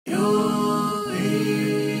You'll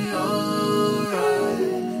be alright.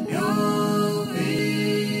 You'll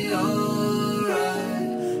be alright.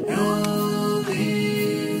 You'll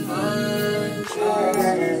be fine.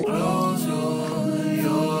 Just close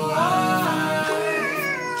your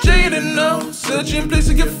eyes. Jaded now, searching place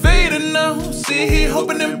to get faded now. See, he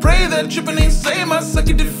hoping and pray that tripping ain't say my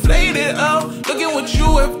sucker deflated out. Look at what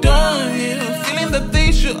you have done here. Feeling that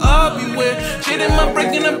they should all beware. Jaded my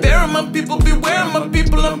breaking and bearing my people. Beware my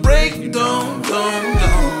people, I'm breaking down.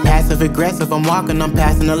 Passive aggressive, I'm walking, I'm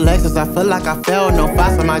passing the Lexus. I feel like I fell, no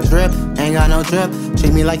fast on my drip. Ain't got no drip,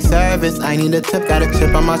 treat me like service. I need a tip, got a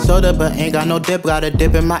chip on my shoulder, but ain't got no dip. Got a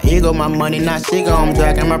dip in my ego, my money not shigga. I'm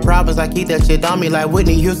dragging my problems, I keep that shit on me like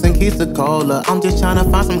Whitney Houston keeps the cola. I'm just trying to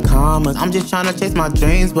find some commas, I'm just trying to chase my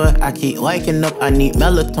dreams, but I keep waking up. I need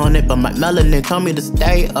melatonin, but my melanin told me to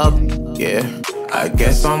stay up. Yeah, I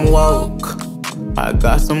guess I'm woke. I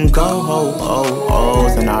got some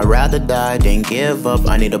go-ho-oh-ohs, and I'd rather die than give up.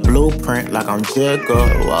 I need a blueprint like I'm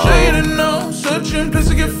Jigga. Jaded now, searching place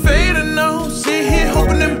to get faded now. See, he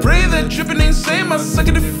hoping and pray that tripping ain't say my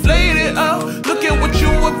sucker deflated out. Look at what you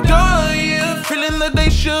have done, yeah. Feeling that they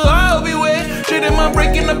should all beware. Jaded my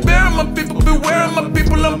breaking the bear, my people beware my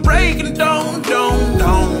people. I'm breaking down.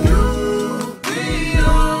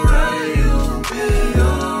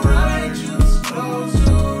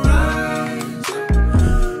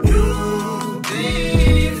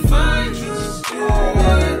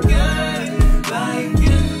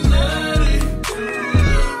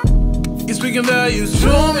 Speaking values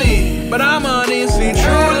to me, but I'm honestly,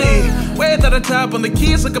 truly way at the top on the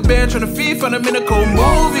keys like a bear trying to feed from a minical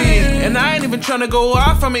movie. And I ain't even trying to go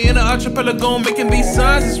off on me in an archipelago, making these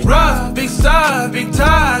signs is rough. Big star, big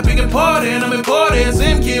tie, big important. I'm important.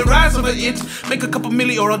 Same kid, rise over it. Make a couple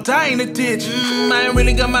milli or I'll die in a ditch. I ain't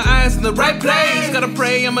really got my eyes in the right place. Gotta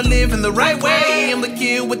pray I'ma live in the right way. I'm the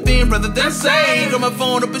kid within rather than say. Got my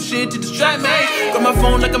phone up and shit to distract me. Got my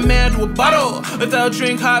phone like a man to a bottle. Without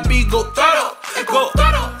drink, heartbeat, go throttle. Go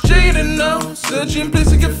Jaded now, searching place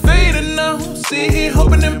to get faded now. See, he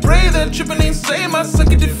hoping and pray that tripping ain't say my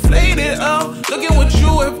sucker deflated out. Look at what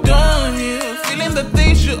you have done here. Feeling that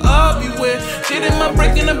they should all beware. Jaded my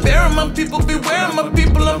breaking and bearing my people. Beware my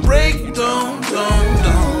people, I'm breaking down.